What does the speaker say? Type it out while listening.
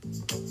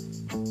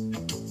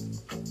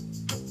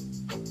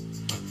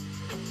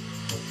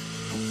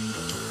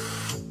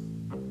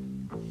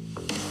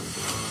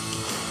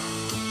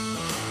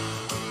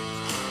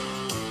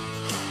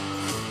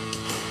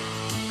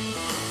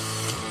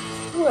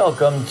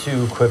Welcome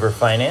to Quiver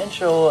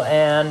Financial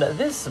and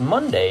this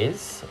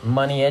Monday's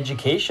Money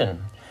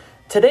Education.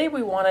 Today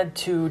we wanted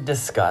to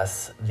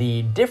discuss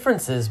the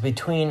differences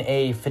between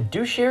a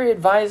fiduciary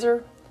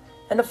advisor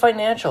and a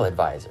financial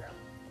advisor.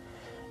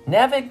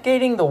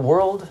 Navigating the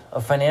world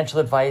of financial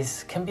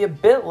advice can be a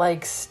bit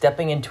like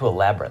stepping into a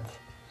labyrinth.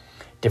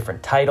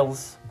 Different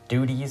titles,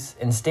 duties,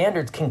 and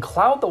standards can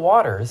cloud the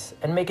waters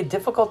and make it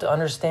difficult to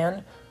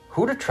understand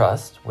who to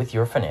trust with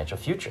your financial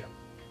future.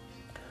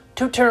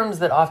 Two terms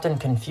that often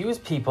confuse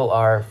people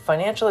are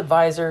financial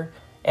advisor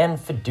and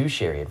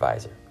fiduciary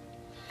advisor.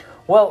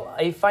 Well,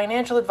 a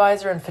financial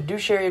advisor and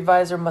fiduciary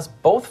advisor must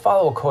both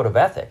follow a code of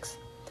ethics.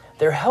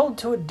 They're held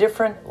to a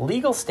different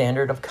legal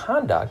standard of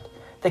conduct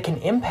that can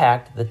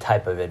impact the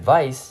type of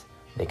advice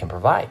they can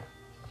provide.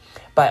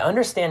 By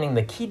understanding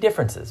the key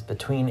differences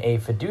between a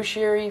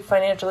fiduciary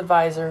financial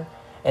advisor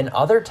and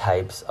other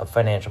types of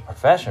financial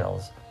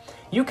professionals,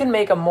 you can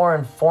make a more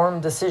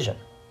informed decision.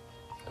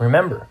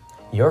 Remember,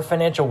 your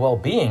financial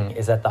well-being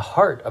is at the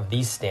heart of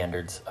these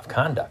standards of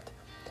conduct.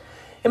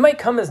 It might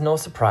come as no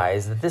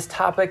surprise that this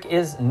topic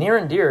is near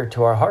and dear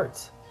to our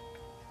hearts.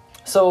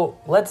 So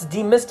let's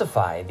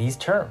demystify these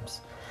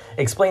terms,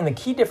 explain the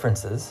key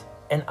differences,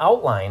 and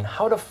outline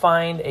how to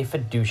find a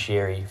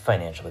fiduciary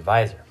financial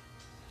advisor.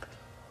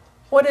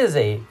 What is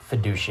a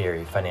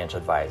fiduciary financial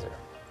advisor?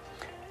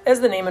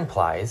 As the name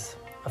implies,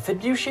 a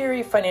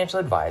fiduciary financial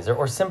advisor,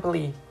 or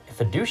simply a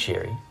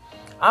fiduciary,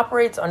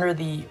 operates under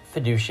the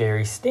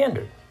fiduciary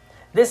standard.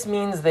 This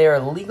means they are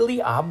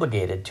legally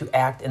obligated to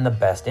act in the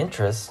best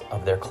interests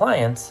of their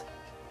clients.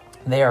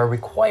 They are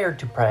required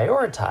to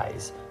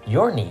prioritize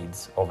your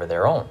needs over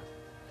their own.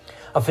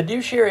 A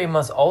fiduciary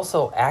must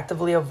also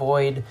actively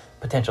avoid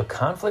potential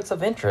conflicts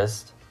of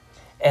interest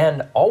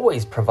and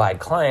always provide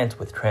clients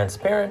with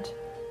transparent,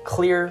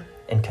 clear,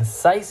 and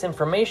concise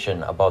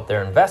information about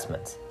their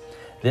investments.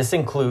 This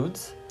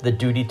includes the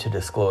duty to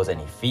disclose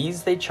any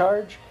fees they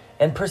charge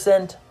and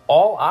present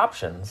all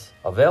options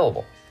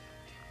available.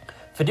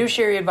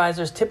 Fiduciary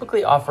advisors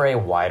typically offer a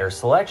wider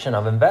selection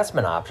of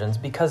investment options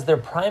because their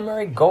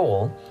primary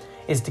goal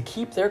is to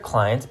keep their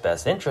clients'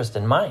 best interest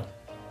in mind,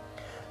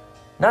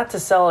 not to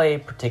sell a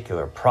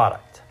particular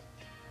product.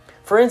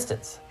 For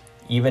instance,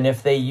 even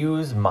if they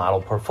use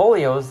model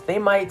portfolios, they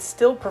might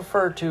still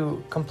prefer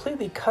to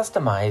completely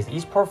customize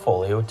each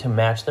portfolio to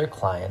match their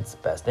client's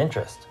best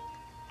interest.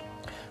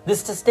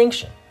 This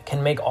distinction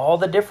can make all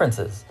the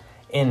differences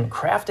in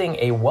crafting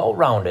a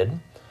well-rounded,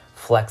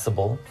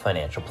 flexible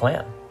financial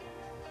plan.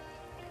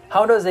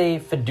 How does a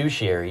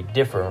fiduciary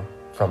differ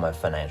from a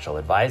financial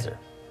advisor?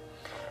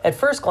 At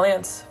first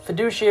glance,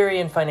 fiduciary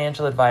and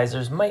financial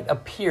advisors might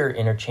appear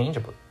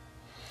interchangeable.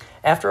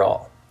 After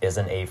all,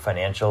 isn't a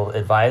financial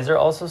advisor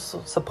also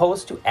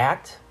supposed to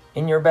act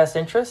in your best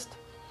interest?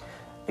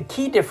 The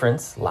key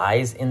difference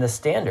lies in the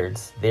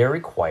standards they are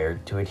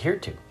required to adhere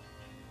to.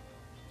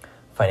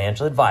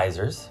 Financial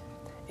advisors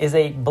is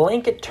a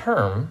blanket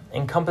term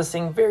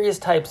encompassing various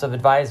types of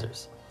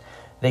advisors.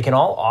 They can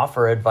all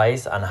offer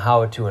advice on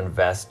how to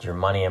invest your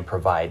money and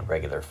provide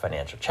regular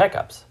financial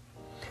checkups.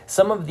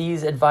 Some of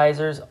these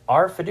advisors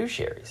are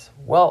fiduciaries,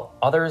 while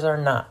others are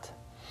not.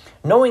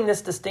 Knowing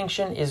this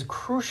distinction is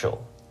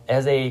crucial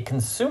as a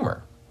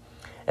consumer,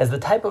 as the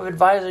type of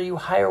advisor you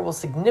hire will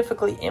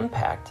significantly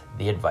impact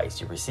the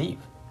advice you receive.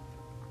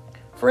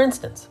 For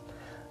instance,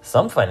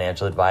 some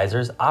financial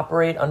advisors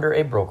operate under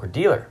a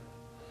broker-dealer,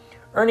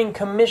 earning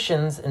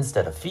commissions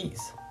instead of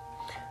fees.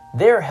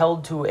 They are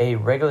held to a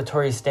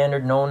regulatory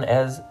standard known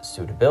as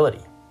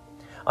suitability.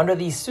 Under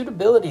the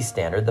suitability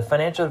standard, the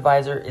financial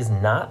advisor is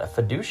not a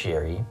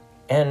fiduciary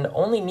and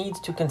only needs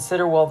to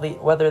consider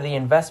whether the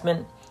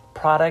investment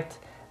product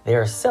they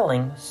are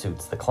selling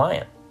suits the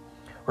client,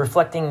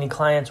 reflecting the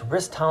client's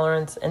risk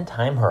tolerance and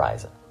time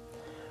horizon.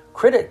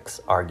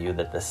 Critics argue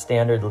that the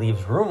standard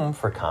leaves room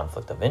for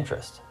conflict of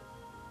interest.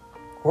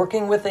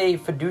 Working with a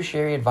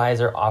fiduciary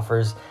advisor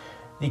offers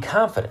the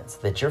confidence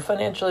that your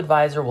financial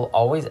advisor will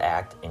always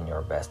act in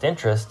your best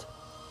interest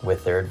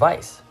with their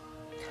advice.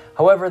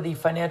 However, the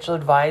financial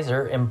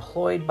advisor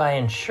employed by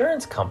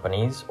insurance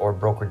companies or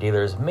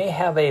broker-dealers may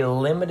have a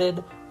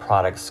limited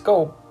product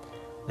scope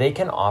they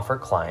can offer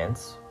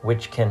clients,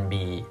 which can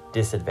be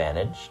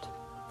disadvantaged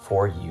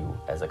for you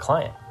as a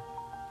client.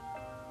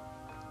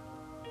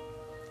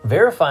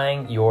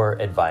 Verifying your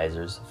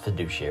advisor's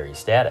fiduciary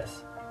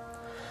status.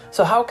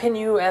 So how can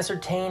you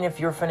ascertain if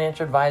your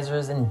financial advisor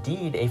is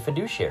indeed a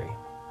fiduciary?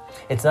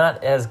 It's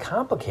not as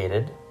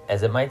complicated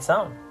as it might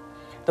sound.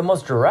 The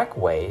most direct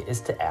way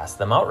is to ask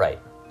them outright.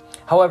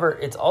 However,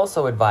 it's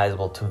also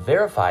advisable to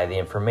verify the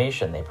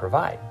information they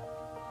provide.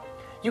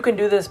 You can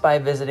do this by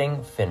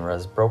visiting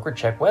FINRA's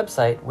BrokerCheck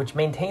website, which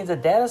maintains a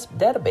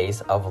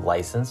database of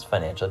licensed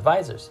financial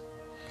advisors.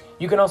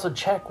 You can also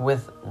check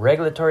with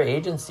regulatory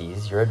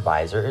agencies your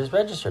advisor is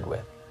registered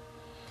with.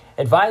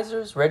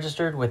 Advisors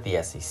registered with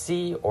the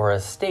SEC or a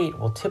state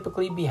will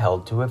typically be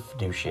held to a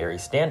fiduciary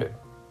standard.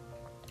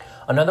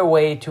 Another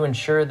way to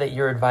ensure that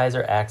your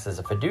advisor acts as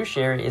a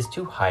fiduciary is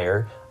to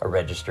hire a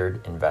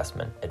registered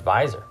investment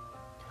advisor.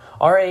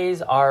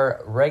 RAs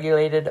are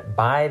regulated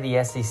by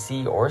the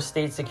SEC or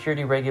state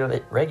security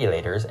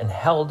regulators and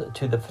held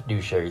to the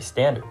fiduciary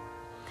standard.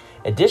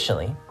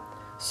 Additionally,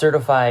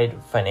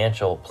 certified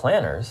financial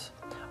planners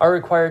are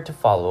required to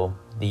follow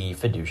the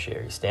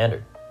fiduciary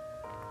standard.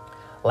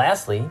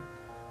 Lastly,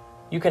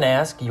 you can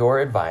ask your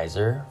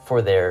advisor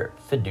for their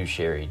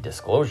fiduciary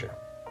disclosure,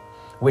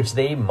 which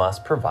they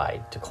must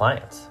provide to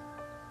clients.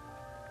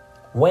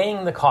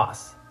 Weighing the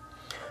costs: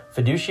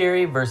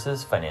 fiduciary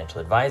versus financial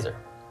advisor.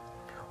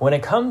 When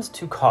it comes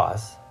to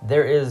costs,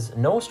 there is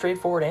no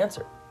straightforward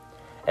answer.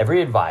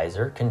 Every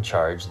advisor can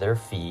charge their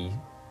fee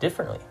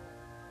differently.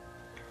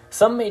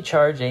 Some may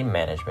charge a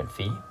management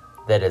fee,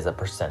 that is a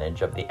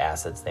percentage of the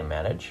assets they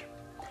manage,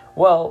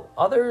 while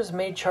others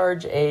may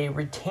charge a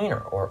retainer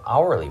or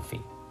hourly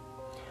fee.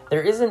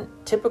 There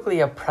isn't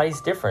typically a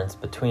price difference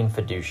between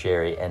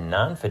fiduciary and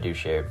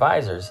non-fiduciary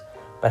advisors,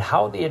 but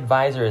how the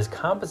advisor is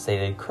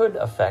compensated could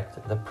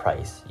affect the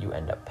price you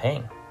end up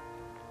paying.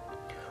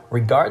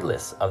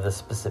 Regardless of the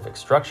specific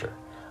structure,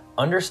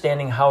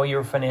 understanding how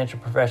your financial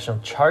professional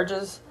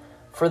charges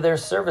for their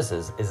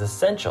services is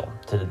essential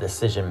to the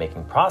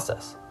decision-making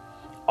process.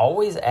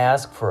 Always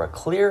ask for a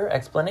clear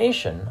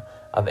explanation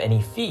of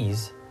any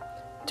fees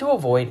to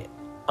avoid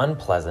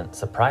unpleasant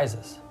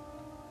surprises.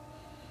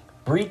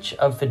 Breach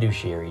of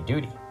fiduciary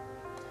duty.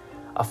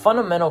 A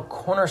fundamental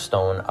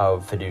cornerstone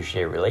of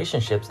fiduciary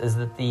relationships is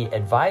that the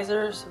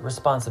advisor's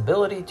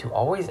responsibility to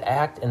always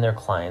act in their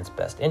client's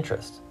best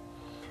interest.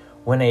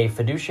 When a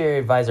fiduciary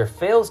advisor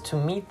fails to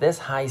meet this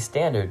high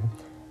standard,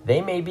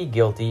 they may be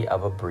guilty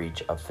of a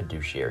breach of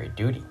fiduciary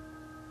duty.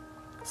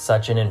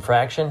 Such an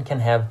infraction can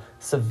have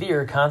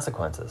severe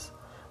consequences,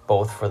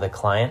 both for the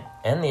client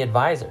and the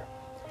advisor.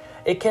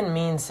 It can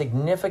mean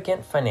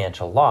significant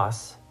financial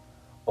loss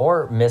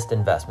or missed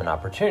investment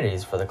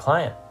opportunities for the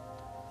client.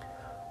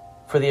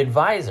 For the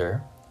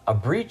advisor, a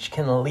breach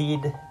can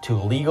lead to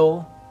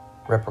legal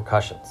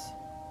repercussions,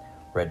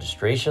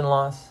 registration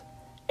loss,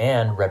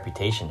 and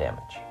reputation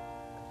damage.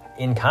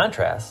 In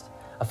contrast,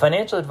 a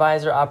financial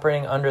advisor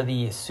operating under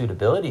the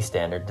suitability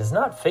standard does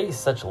not face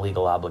such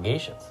legal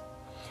obligations.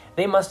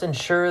 They must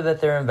ensure that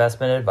their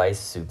investment advice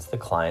suits the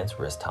client's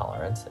risk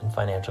tolerance and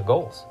financial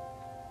goals.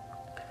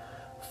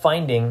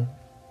 Finding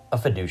a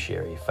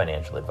fiduciary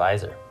financial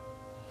advisor.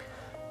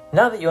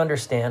 Now that you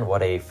understand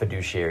what a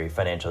fiduciary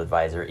financial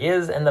advisor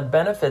is and the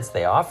benefits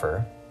they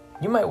offer,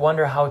 you might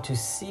wonder how to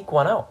seek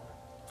one out.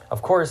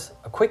 Of course,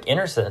 a quick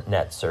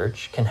internet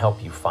search can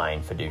help you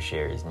find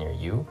fiduciaries near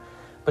you,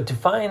 but to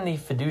find the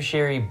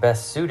fiduciary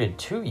best suited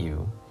to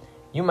you,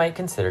 you might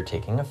consider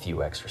taking a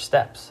few extra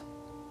steps.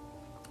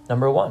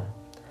 Number 1,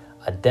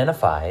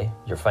 identify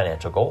your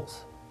financial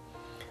goals.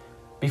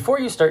 Before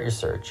you start your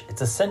search,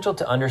 it's essential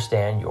to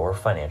understand your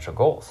financial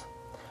goals.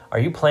 Are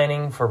you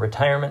planning for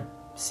retirement,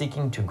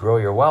 seeking to grow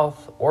your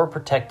wealth, or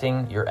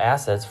protecting your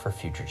assets for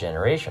future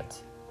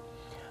generations?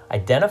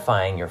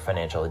 Identifying your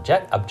financial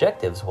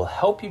objectives will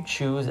help you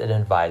choose an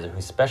advisor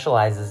who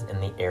specializes in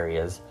the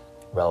areas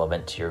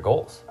relevant to your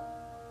goals.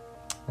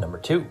 Number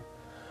 2,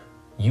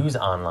 use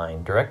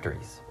online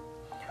directories.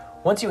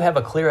 Once you have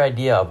a clear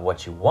idea of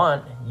what you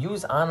want,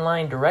 use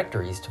online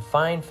directories to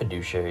find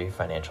fiduciary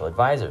financial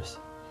advisors.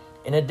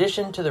 In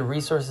addition to the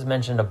resources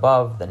mentioned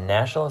above, the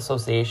National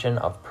Association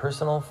of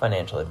Personal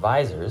Financial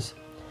Advisors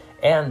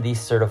and the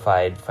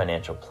Certified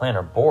Financial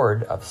Planner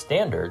Board of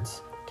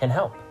Standards can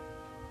help.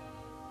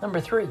 Number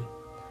 3,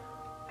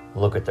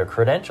 look at their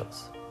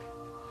credentials.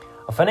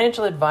 A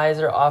financial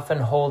advisor often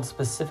holds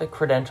specific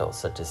credentials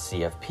such as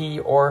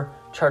CFP or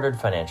Chartered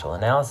Financial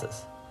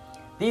Analysis.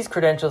 These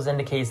credentials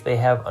indicate they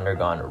have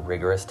undergone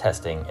rigorous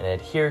testing and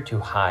adhere to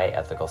high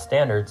ethical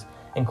standards,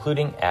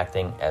 including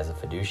acting as a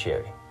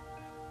fiduciary.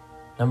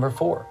 Number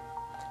 4,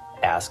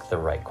 ask the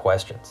right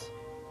questions.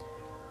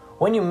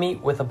 When you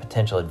meet with a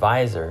potential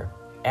advisor,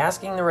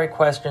 asking the right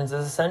questions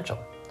is essential.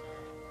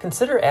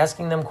 Consider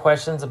asking them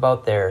questions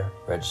about their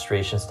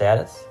registration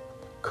status,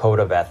 code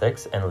of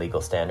ethics and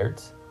legal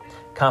standards,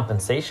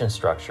 compensation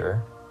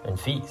structure, and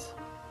fees.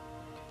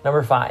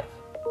 Number 5,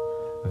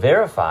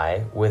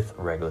 verify with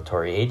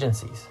regulatory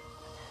agencies.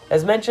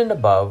 As mentioned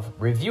above,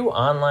 review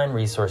online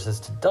resources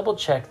to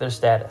double-check their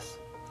status.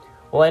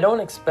 While I don't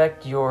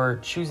expect your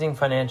choosing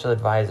financial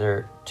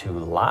advisor to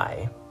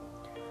lie,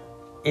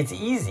 it's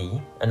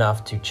easy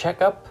enough to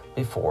check up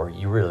before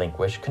you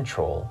relinquish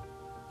control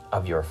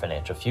of your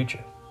financial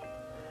future.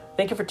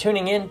 Thank you for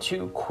tuning in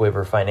to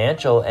Quiver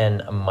Financial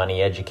and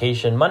Money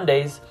Education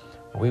Mondays.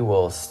 We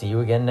will see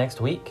you again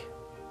next week.